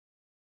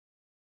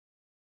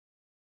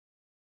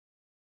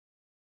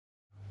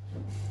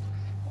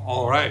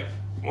All right,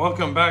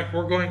 welcome back.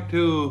 We're going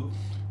to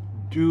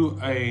do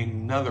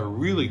another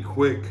really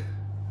quick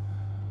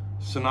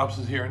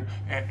synopsis here.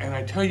 And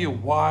I tell you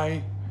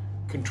why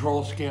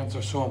control scans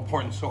are so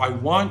important. So I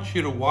want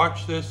you to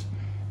watch this.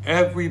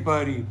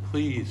 Everybody,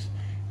 please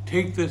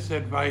take this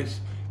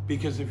advice,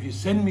 because if you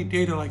send me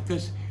data like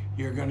this,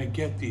 you're going to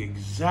get the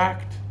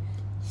exact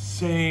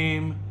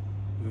same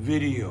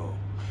video.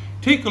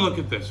 Take a look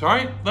at this, all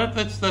right?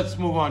 Let's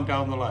move on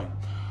down the line.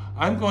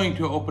 I'm going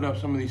to open up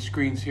some of these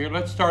screens here.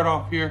 Let's start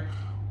off here.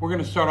 We're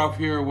going to start off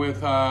here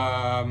with,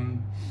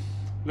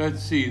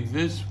 let's see,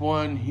 this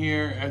one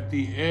here at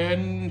the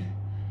end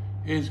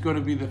is going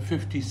to be the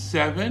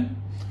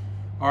 57.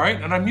 All right,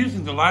 and I'm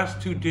using the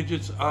last two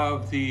digits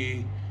of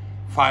the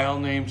file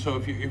name. So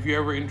if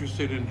you're ever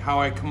interested in how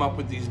I come up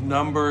with these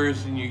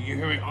numbers and you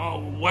hear me,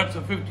 oh, what's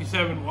a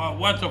 57?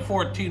 What's a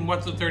 14?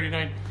 What's a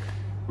 39?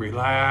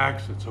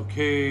 Relax, it's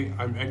okay.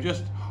 I'm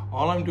just,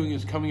 all I'm doing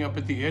is coming up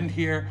at the end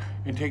here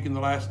and taking the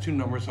last two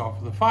numbers off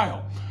of the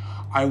file.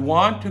 I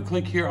want to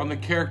click here on the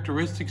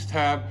characteristics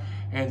tab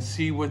and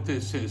see what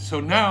this is. So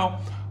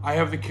now I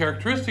have the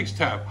characteristics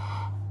tab.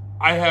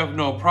 I have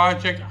no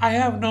project, I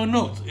have no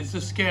notes. Is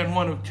this scan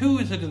 1 of 2?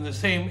 Is it in the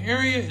same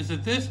area? Is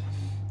it this?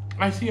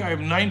 I see I have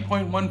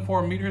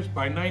 9.14 meters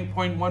by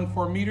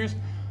 9.14 meters.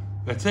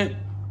 That's it.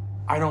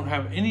 I don't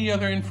have any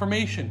other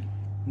information.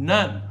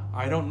 None.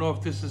 I don't know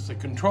if this is a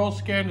control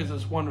scan. Is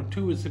this 1 of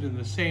 2? Is it in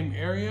the same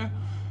area?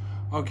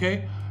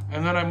 Okay.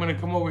 And then I'm going to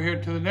come over here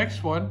to the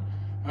next one.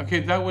 Okay,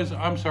 that was,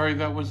 I'm sorry,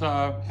 that was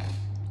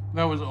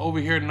over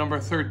here number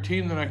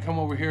 13. Then I come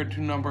over here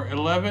to number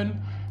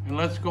 11. And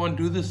let's go and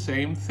do the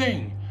same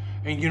thing.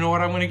 And you know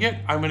what I'm going to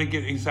get? I'm going to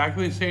get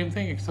exactly the same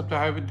thing, except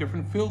I have a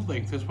different field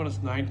length. This one is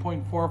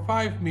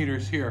 9.45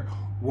 meters here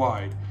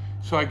wide.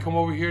 So I come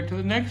over here to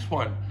the next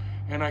one.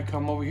 And I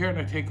come over here and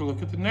I take a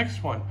look at the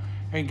next one.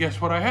 And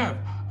guess what I have?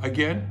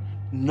 Again,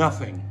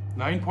 nothing.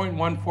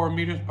 9.14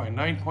 meters by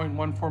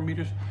 9.14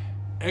 meters.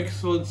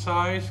 Excellent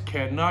size.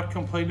 Cannot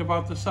complain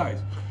about the size.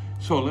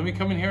 So let me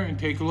come in here and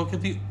take a look at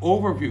the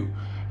overview.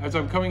 As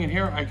I'm coming in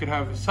here, I could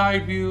have the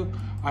side view.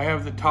 I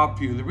have the top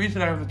view. The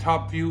reason I have the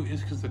top view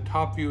is because the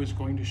top view is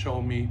going to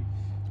show me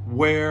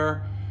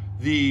where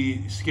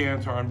the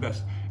scans are on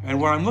best.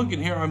 And when I'm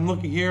looking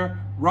here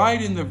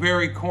right in the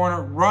very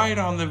corner, right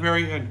on the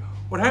very end.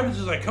 What happens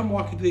is I come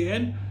walking to the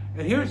end,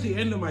 and here's the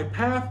end of my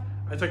path.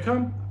 As I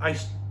come, I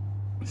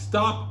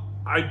stop,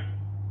 I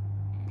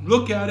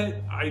look at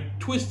it, I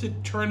twist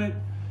it, turn it,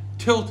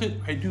 tilt it,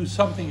 I do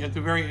something at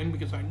the very end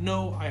because I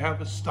know I have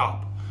a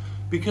stop.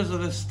 Because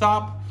of the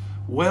stop,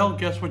 well,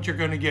 guess what you're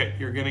going to get?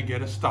 You're going to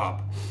get a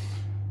stop.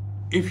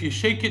 If you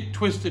shake it,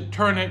 twist it,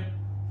 turn it,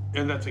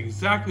 and that's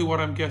exactly what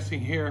I'm guessing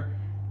here,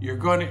 you're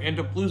going to end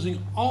up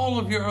losing all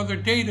of your other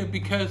data,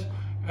 because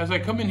as I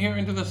come in here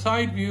into the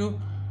side view,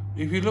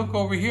 if you look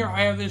over here,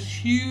 I have this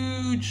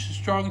huge,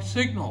 strong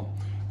signal.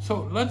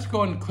 So let's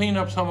go and clean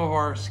up some of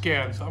our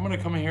scans. I'm going to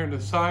come in here to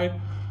the side.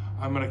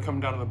 I'm going to come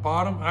down to the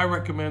bottom. I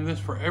recommend this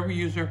for every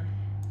user.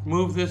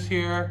 Move this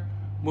here.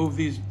 Move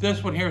these.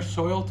 This one here,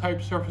 soil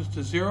type surface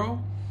to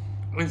 0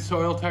 and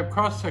soil type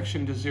cross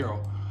section to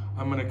 0.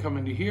 I'm going to come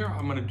into here.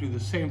 I'm going to do the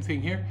same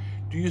thing here.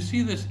 Do you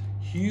see this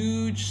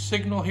huge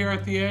signal here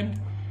at the end?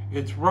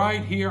 It's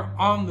right here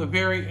on the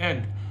very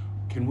end.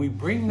 Can we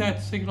bring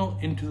that signal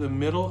into the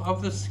middle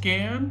of the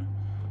scan?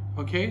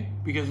 Okay,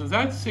 because if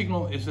that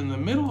signal is in the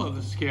middle of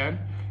the scan,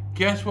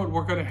 guess what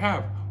we're going to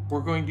have?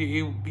 We're going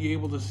to be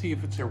able to see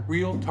if it's a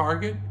real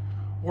target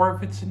or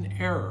if it's an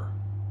error.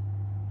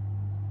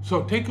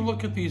 So take a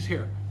look at these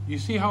here. You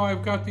see how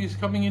I've got these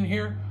coming in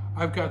here?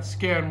 I've got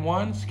scan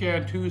 1,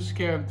 scan 2,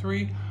 scan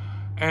 3,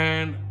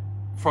 and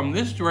from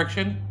this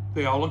direction,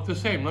 they all look the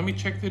same. Let me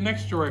check the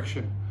next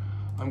direction.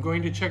 I'm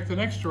going to check the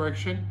next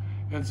direction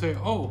and say,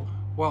 oh,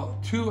 well,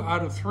 2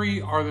 out of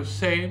 3 are the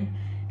same.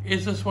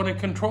 Is this one a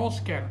control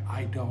scan?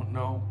 I don't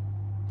know.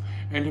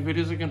 And if it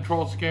is a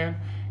control scan,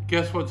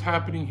 guess what's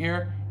happening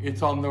here?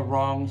 It's on the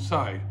wrong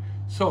side.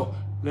 So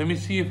let me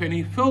see if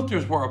any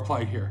filters were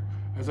applied here.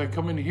 As I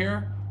come in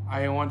here,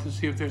 I want to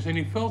see if there's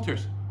any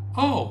filters.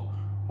 Oh,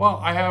 well,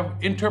 I have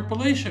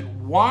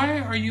interpolation. Why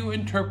are you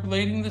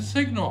interpolating the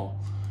signal?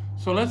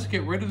 So let's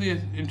get rid of the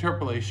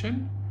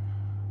interpolation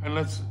and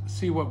let's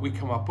see what we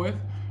come up with.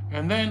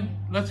 And then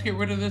let's get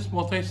rid of this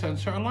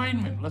multi-sensor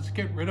alignment. Let's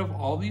get rid of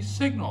all these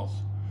signals.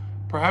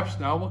 Perhaps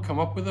now we'll come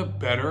up with a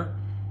better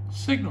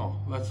signal.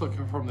 Let's look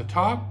from the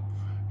top.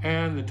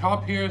 And the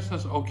top here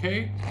says,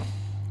 okay,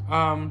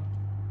 out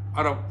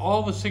of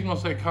all the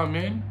signals that come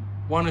in,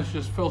 one is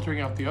just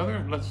filtering out the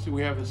other. Let's see,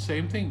 we have the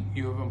same thing.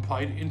 You have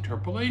implied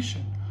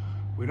interpolation.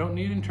 We don't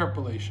need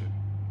interpolation.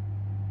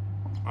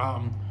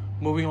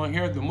 Moving along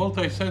here, the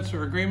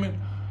multi-sensor agreement,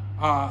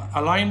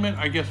 alignment,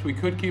 I guess we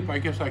could keep. I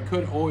guess I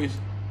could always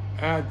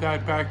add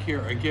that back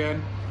here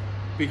again,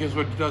 because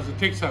what it does, it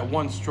takes that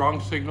one strong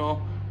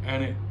signal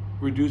and it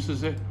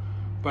reduces it.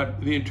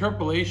 But the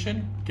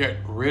interpolation, get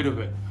rid of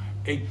it.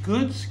 A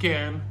good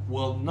scan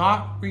will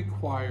not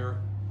require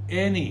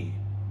any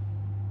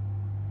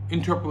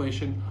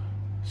interpolation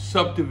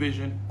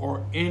subdivision,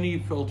 or any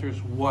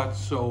filters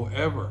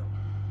whatsoever.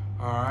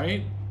 All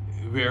right,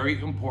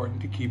 very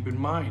important to keep in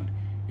mind.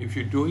 If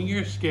you're doing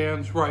your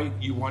scans right,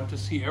 you want to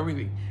see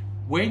everything.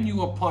 When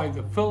you apply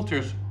the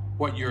filters,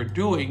 what you're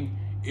doing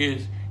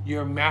is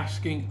you're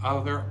masking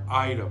other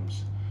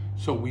items.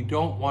 So we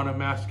don't want to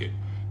mask it.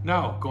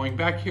 Now, going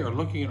back here,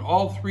 looking at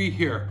all three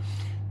here,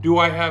 do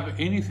I have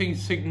anything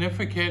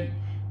significant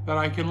that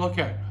I can look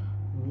at?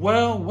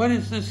 Well, what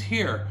is this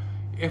here?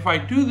 If I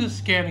do this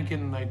scan again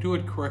and I do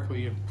it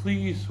correctly, and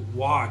please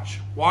watch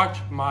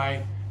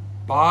my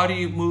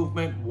body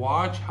movement,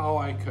 watch how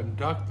I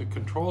conduct the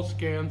control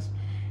scans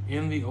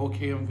in the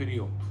OKM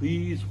video.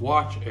 Please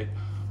watch it.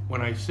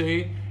 When I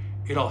say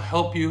it'll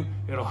help you,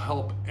 it'll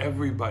help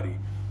everybody.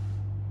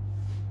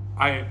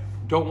 I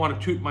don't want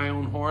to toot my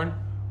own horn,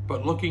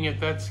 but looking at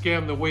that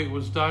scan, the way it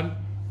was done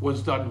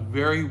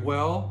very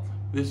well.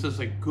 This is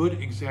a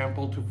good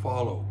example to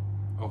follow.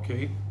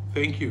 Okay,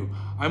 thank you.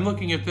 I'm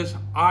looking at this.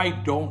 I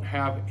don't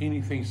have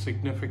anything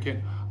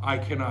significant. I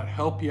cannot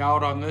help you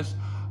out on this.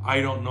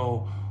 I don't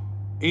know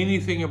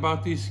anything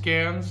about these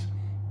scans.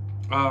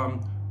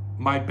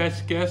 My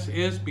best guess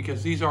is,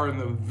 because these are in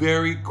the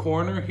very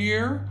corner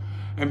here,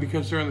 and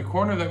because they're in the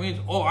corner, that means,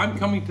 oh, I'm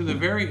coming to the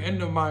very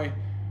end of my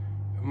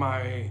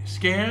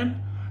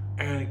scan,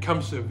 and it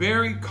comes to a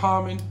very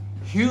common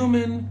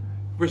human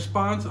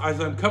response. As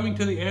I'm coming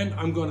to the end,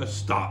 I'm going to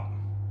stop.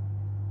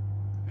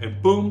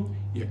 And boom,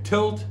 you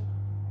tilt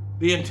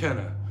the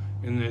antenna.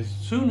 And as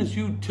soon as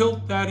you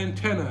tilt that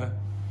antenna,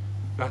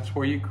 that's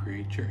where you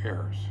create your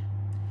errors.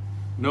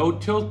 No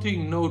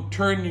tilting, no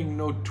turning,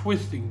 no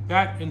twisting.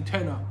 That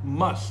antenna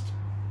must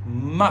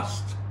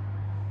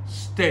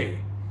stay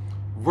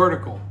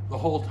vertical the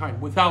whole time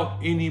without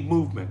any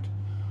movement.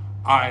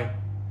 I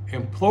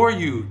implore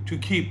you to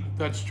keep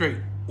that straight,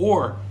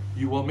 or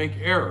you will make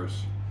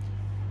errors.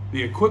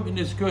 The equipment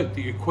is good,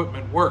 the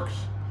equipment works,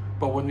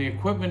 but when the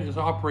equipment is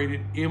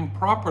operated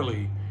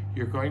improperly,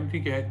 you're going to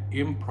get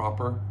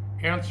improper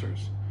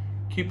answers.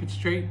 Keep it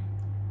straight,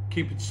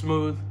 keep it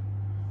smooth.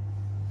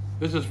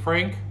 This is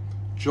Frank.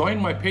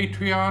 Join my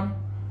Patreon,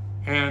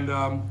 and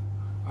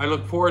I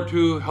look forward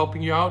to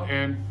helping you out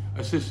and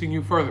assisting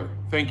you further.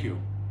 Thank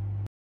you.